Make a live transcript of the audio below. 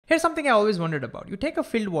Here's something I always wondered about. You take a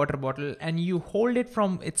filled water bottle and you hold it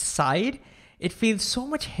from its side. It feels so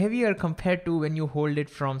much heavier compared to when you hold it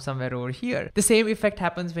from somewhere over here. The same effect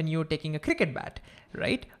happens when you're taking a cricket bat,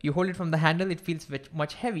 right? You hold it from the handle, it feels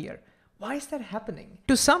much heavier. Why is that happening?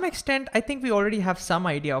 To some extent, I think we already have some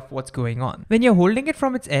idea of what's going on. When you're holding it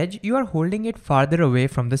from its edge, you are holding it farther away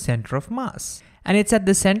from the center of mass. And it's at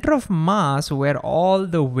the center of mass where all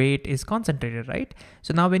the weight is concentrated, right?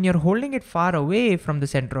 So now when you're holding it far away from the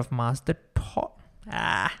center of mass, the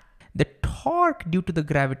torque due to the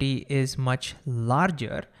gravity is much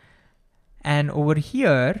larger. And over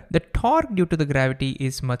here, the torque due to the gravity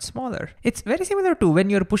is much smaller. It's very similar to when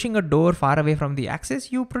you're pushing a door far away from the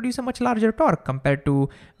axis, you produce a much larger torque compared to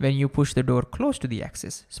when you push the door close to the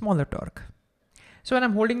axis, smaller torque. So when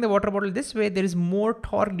I'm holding the water bottle this way, there is more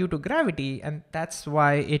torque due to gravity, and that's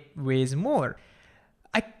why it weighs more.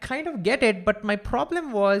 I kind of get it, but my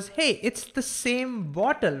problem was, hey, it's the same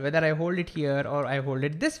bottle, whether I hold it here or I hold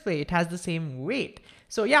it this way, it has the same weight.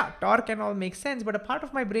 So yeah, torque and all makes sense, but a part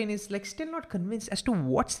of my brain is like still not convinced as to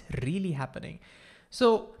what's really happening.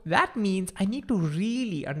 So that means I need to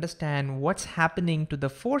really understand what's happening to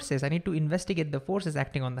the forces. I need to investigate the forces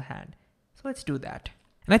acting on the hand. So let's do that.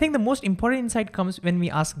 And I think the most important insight comes when we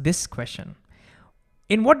ask this question.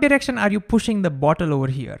 In what direction are you pushing the bottle over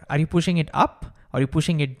here? Are you pushing it up? Or are you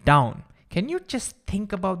pushing it down? Can you just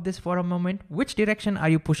think about this for a moment? Which direction are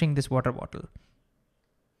you pushing this water bottle?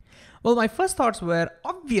 Well, my first thoughts were,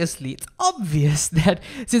 it's obvious that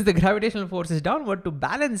since the gravitational force is downward, to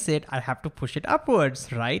balance it, I have to push it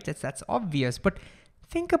upwards, right? That's obvious. But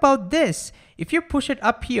think about this. If you push it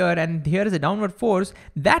up here and here is a downward force,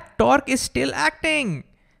 that torque is still acting.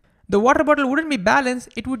 The water bottle wouldn't be balanced,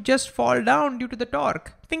 it would just fall down due to the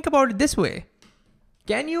torque. Think about it this way.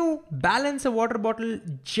 Can you balance a water bottle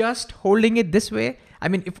just holding it this way? I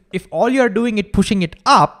mean, if all you're doing is pushing it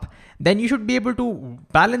up, then you should be able to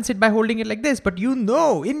balance it by holding it like this. But you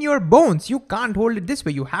know, in your bones, you can't hold it this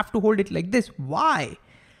way. You have to hold it like this. Why?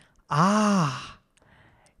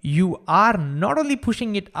 You are not only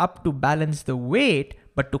pushing it up to balance the weight,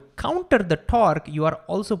 but to counter the torque, you are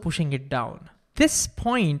also pushing it down. This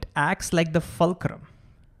point acts like the fulcrum,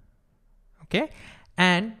 okay?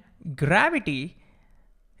 And gravity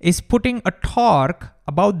is putting a torque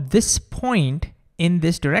about this point in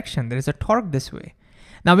this direction. There is a torque this way.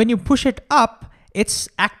 Now, when you push it up, it's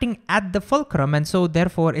acting at the fulcrum, and so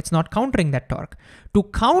therefore it's not countering that torque. To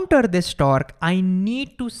counter this torque, I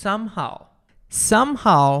need to somehow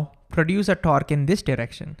produce a torque in this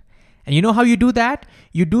direction. And you know how you do that?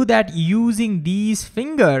 You do that using these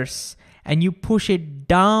fingers, and you push it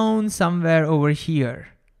down somewhere over here.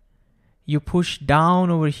 You push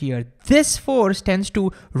down over here. This force tends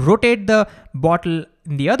to rotate the bottle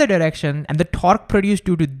in the other direction, and the torque produced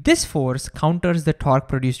due to this force counters the torque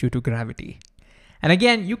produced due to gravity. And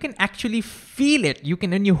again, you can actually feel it.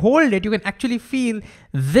 When you hold it, you can actually feel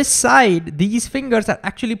this side, these fingers are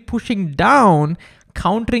actually pushing down,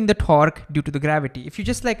 countering the torque due to the gravity. If you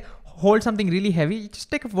just like hold something really heavy,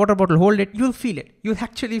 just take a water bottle, hold it, you'll feel it. You'll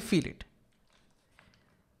actually feel it.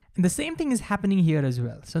 And the same thing is happening here as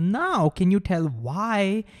well. So now, can you tell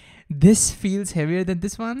why this feels heavier than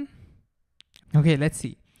this one? Okay, let's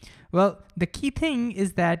see. Well, the key thing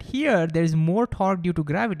is that here, there's more torque due to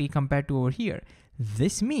gravity compared to over here.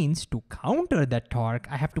 This means to counter that torque,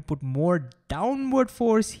 I have to put more downward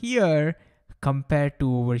force here compared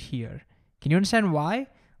to over here. Can you understand why?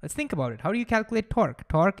 Let's think about it. How do you calculate torque?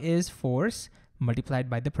 Torque is force multiplied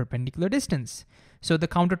by the perpendicular distance. So the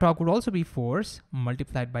counter torque would also be force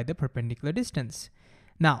multiplied by the perpendicular distance.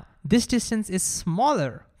 Now, this distance is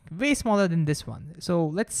smaller, way smaller than this one. So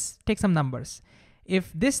let's take some numbers.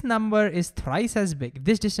 If this number is thrice as big,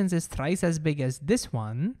 this distance is thrice as big as this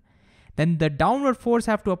one, then the downward force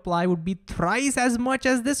I have to apply would be thrice as much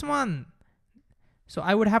as this one. So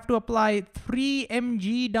I would have to apply 3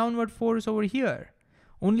 mg downward force over here.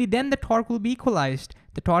 Only then the torque will be equalized.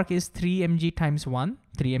 The torque is 3 mg times 1,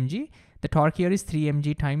 3 mg. The torque here is 3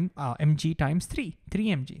 mg times 3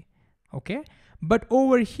 mg, okay? But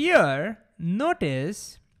over here,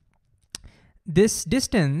 notice this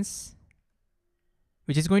distance,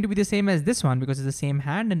 which is going to be the same as this one because it's the same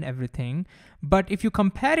hand and everything. But if you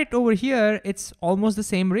compare it over here, it's almost the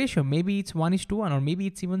same ratio. Maybe it's 1:1, or maybe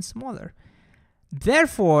it's even smaller.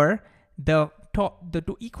 Therefore, to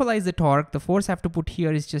equalize the torque, the force I have to put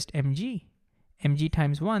here is just mg. mg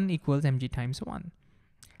times 1 equals mg times 1.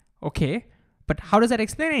 Okay, but how does that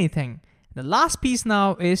explain anything? The last piece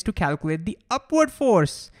now is to calculate the upward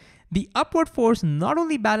force. The upward force not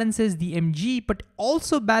only balances the mg, but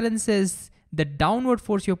also balances the downward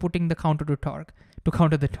force you're putting the counter to torque. to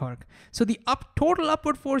counter the torque. So the total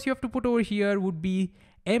upward force you have to put over here would be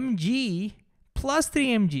mg plus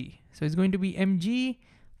 3 mg. So it's going to be mg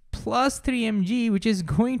plus 3 mg, which is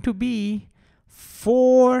going to be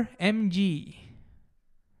 4 mg.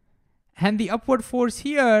 And the upward force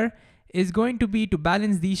here is going to be, to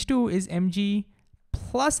balance these two, is mg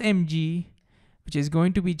plus mg, which is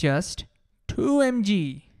going to be just 2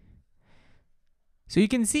 mg. So you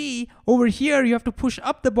can see over here, you have to push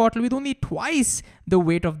up the bottle with only twice the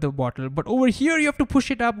weight of the bottle, but over here, you have to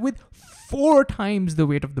push it up with 4 times the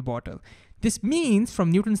weight of the bottle. This means, from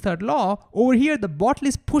Newton's third law, over here, the bottle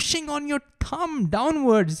is pushing on your thumb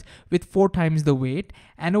downwards with 4 times the weight,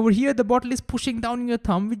 and over here, the bottle is pushing down your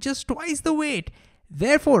thumb with just twice the weight.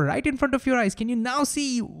 Therefore, right in front of your eyes, can you now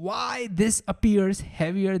see why this appears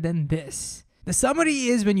heavier than this? The summary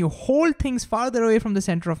is, when you hold things farther away from the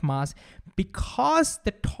center of mass, because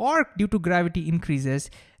the torque due to gravity increases,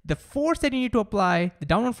 the force that you need to apply, the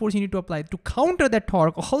downward force you need to apply to counter that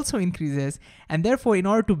torque also increases. And therefore, in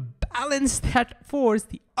order to balance that force,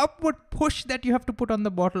 the upward push that you have to put on the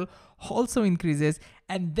bottle also increases.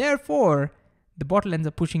 And therefore, the bottle ends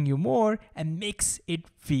up pushing you more and makes it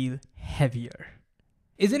feel heavier.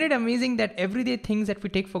 Isn't it amazing that everyday things that we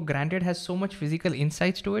take for granted has so much physical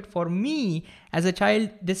insights to it? For me, as a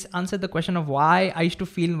child, this answered the question of why I used to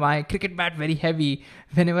feel my cricket bat very heavy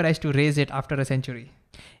whenever I used to raise it after a century.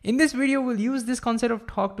 In this video, we'll use this concept of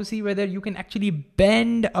torque to see whether you can actually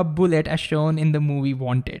bend a bullet as shown in the movie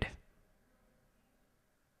Wanted.